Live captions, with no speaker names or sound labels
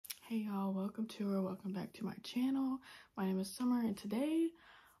Hey y'all, welcome back to my channel. My name is Summer and today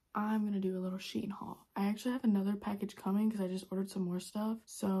I'm gonna do a little Shein haul. I actually have another package coming because I just ordered some more stuff,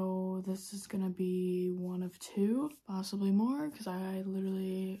 so this is gonna be one of two, possibly more, because I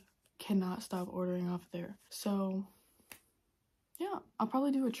literally cannot stop ordering off there. So yeah, I'll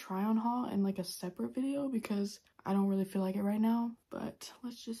probably do a try on haul in like a separate video because I don't really feel like it right now, but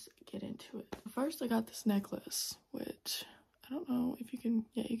let's just get into it. First, I got this necklace, which I don't know if you can,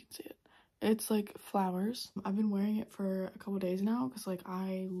 yeah, you can see it. It's like flowers. I've been wearing it for a couple days now because like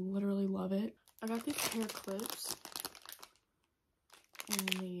I literally love it. I got these hair clips and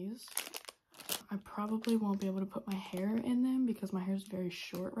these. I probably won't be able to put my hair in them because my hair is very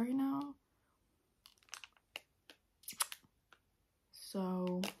short right now.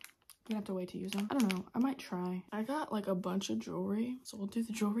 So I'm gonna have to wait to use them. I don't know, I might try. I got like a bunch of jewelry, so we'll do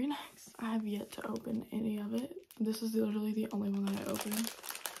the jewelry next. I have yet to open any of it. This is literally the only one that I opened.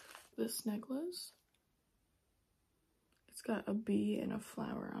 This necklace. It's got a bee and a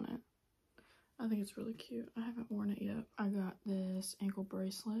flower on it. I think it's really cute. I haven't worn it yet. I got this ankle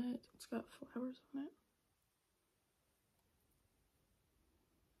bracelet. It's got flowers on it.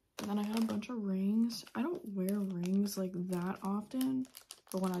 And then I got a bunch of rings. I don't wear rings like that often,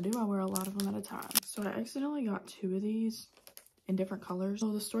 but when I do, I wear a lot of them at a time. So I accidentally got two of these in different colors.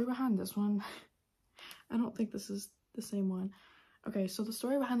 So the story behind this one, I don't think this is the same one. Okay, so the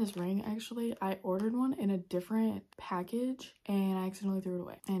story behind this ring, actually, I ordered one in a different package and I accidentally threw it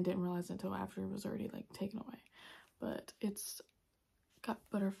away and didn't realize it until after it was already like taken away. But it's got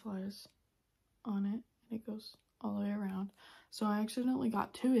butterflies on it and it goes all the way around. So I accidentally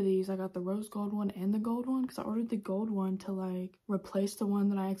got two of these. I got the rose gold one and the gold one because I ordered the gold one to like replace the one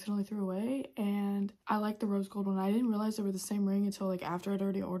that I accidentally threw away, and I like the rose gold one. I didn't realize they were the same ring until like after I'd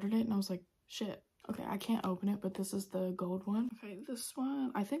already ordered it, and I was like, shit. Okay, I can't open it, but this is the gold one. Okay, this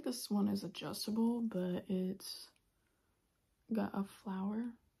one, I think this one is adjustable, but it's got a flower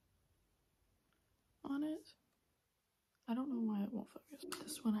on it. I don't know why it won't focus.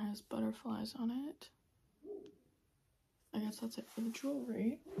 This one has butterflies on it. I guess that's it for the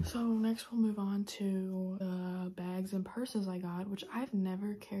jewelry. So next we'll move on to the bags and purses I got, which I've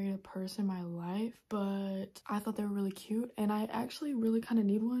never carried a purse in my life, but I thought they were really cute, and I actually really kind of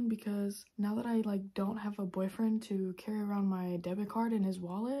need one because now that I like don't have a boyfriend to carry around my debit card in his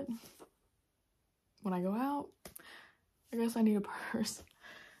wallet when I go out, I guess I need a purse.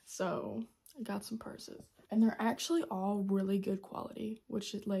 So I got some purses, and they're actually all really good quality,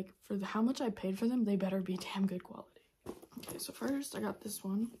 which is like, for how much I paid for them, they better be damn good quality. Okay, so first I got this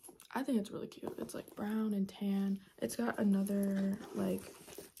one. I think it's really cute. It's like brown and tan. It's got another like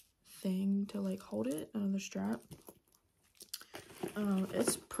thing to like hold it, another strap.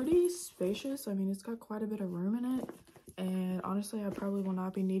 It's pretty spacious. I mean, it's got quite a bit of room in it, and honestly I probably will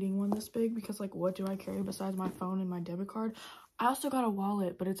not be needing one this big because like what do I carry besides my phone and my debit card? I also got a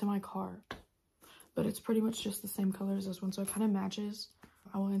wallet, but it's in my car, but it's pretty much just the same color as this one, so it kind of matches.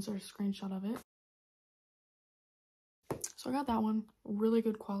 I will insert a screenshot of it. So I got that one, really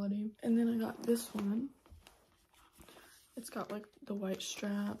good quality. And then I got this one. It's got like the white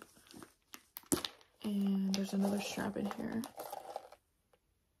strap, and there's another strap in here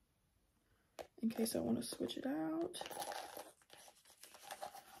in case I want to switch it out.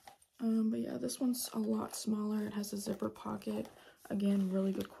 But yeah, this one's a lot smaller. It has a zipper pocket. Again,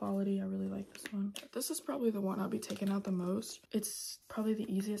 really good quality. I really like this one. This is probably the one I'll be taking out the most. It's probably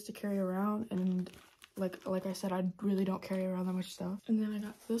the easiest to carry around, and like I said, I really don't carry around that much stuff. And then I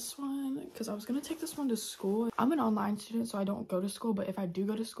got this one because I was gonna take this one to school. I'm an online student, so I don't go to school, but if I do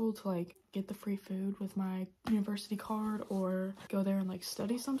go to school to like get the free food with my university card or go there and like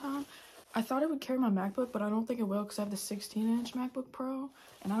study sometime, I thought it would carry my MacBook, but I don't think it will because I have the 16-inch MacBook Pro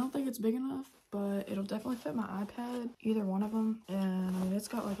and I don't think it's big enough, but it'll definitely fit my iPad, either one of them. And I mean, it's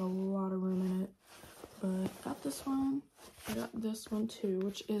got like a lot of room in it. But I got this one. I got this one too,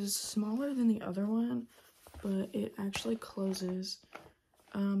 which is smaller than the other one, but it actually closes.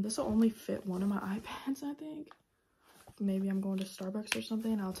 This will only fit one of my iPads, I think. Maybe I'm going to Starbucks or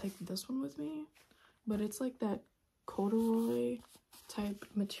something, I'll take this one with me. But it's like that corduroy type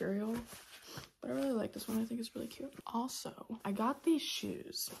material. But I really like this one. I think it's really cute. Also, I got these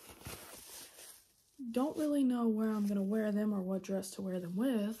shoes. Don't really know where I'm gonna wear them or what dress to wear them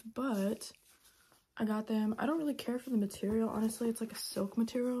with, but I got them. I don't really care for the material, honestly. It's like a silk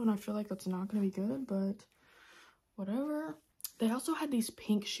material, and I feel like that's not going to be good, but whatever. They also had these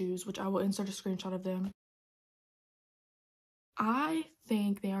pink shoes, which I will insert a screenshot of them. I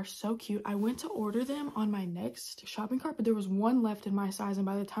think they are so cute. I went to order them on my next shopping cart, but there was one left in my size, and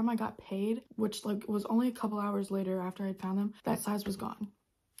by the time I got paid, which like was only a couple hours later after I'd found them, that size was gone.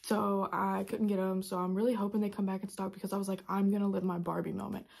 so I couldn't get them. So I'm really hoping they come back in stock because I was like, I'm gonna live my Barbie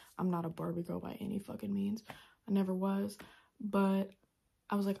moment. I'm not a Barbie girl by any fucking means. I never was, but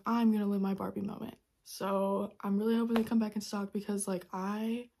I was like, I'm gonna live my Barbie moment. So I'm really hoping they come back in stock because like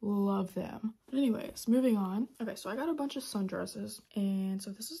I love them. But anyways, moving on. Okay, so I got a bunch of sundresses, and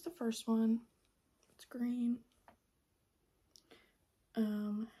so this is the first one. It's green.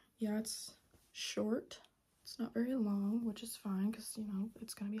 Yeah, it's short. It's not very long, which is fine because, you know,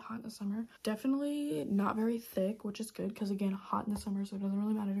 it's gonna be hot in the summer. Definitely not very thick, which is good because, again, hot in the summer, so it doesn't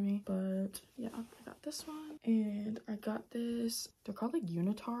really matter to me. But yeah, I got this one, and I got this. They're called like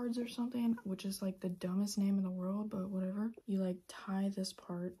unitards or something, which is like the dumbest name in the world, but whatever. You like tie this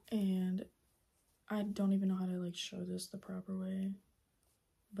part, and I don't even know how to like show this the proper way,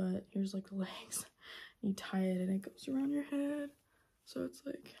 but here's like the legs. You tie it and it goes around your head, so it's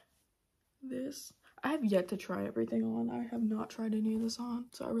like this. I have yet to try everything on. I have not tried any of this on,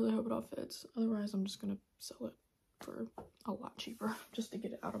 so I really hope it all fits. Otherwise, I'm just gonna sell it for a lot cheaper just to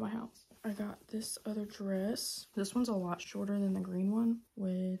get it out of my house. I got this other dress. This one's a lot shorter than the green one,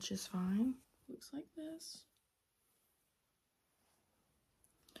 which is fine. Looks like this.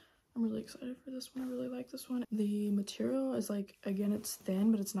 I'm really excited for this one. I really like this one. The material is like, again, it's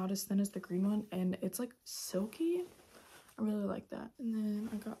thin, but it's not as thin as the green one, and it's like silky. I really like that. And then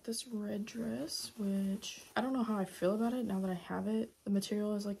I got this red dress, which I don't know how I feel about it now that I have it. The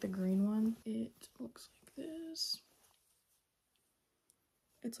material is like the green one. It looks like this.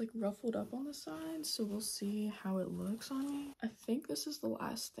 It's like ruffled up on the sides, so we'll see how it looks on me. I think this is the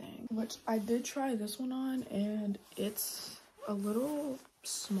last thing, which I did try this one on, and it's a little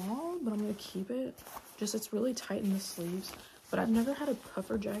small, but I'm gonna keep it. Just, it's really tight in the sleeves, but I've never had a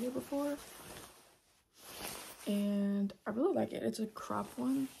puffer jacket before, and I really like it. It's a crop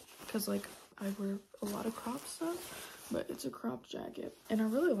one because like I wear a lot of crop stuff, but it's a cropped jacket and I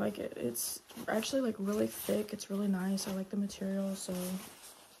really like it. It's actually like really thick. It's really nice. I like the material, so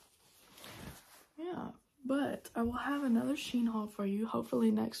yeah. But I will have another Shein haul for you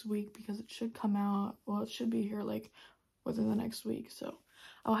hopefully next week because it should come out, well, it should be here like within the next week, so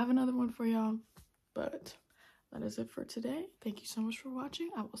I'll have another one for y'all. But that is it for today. Thank you so much for watching.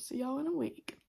 I will see y'all in a week.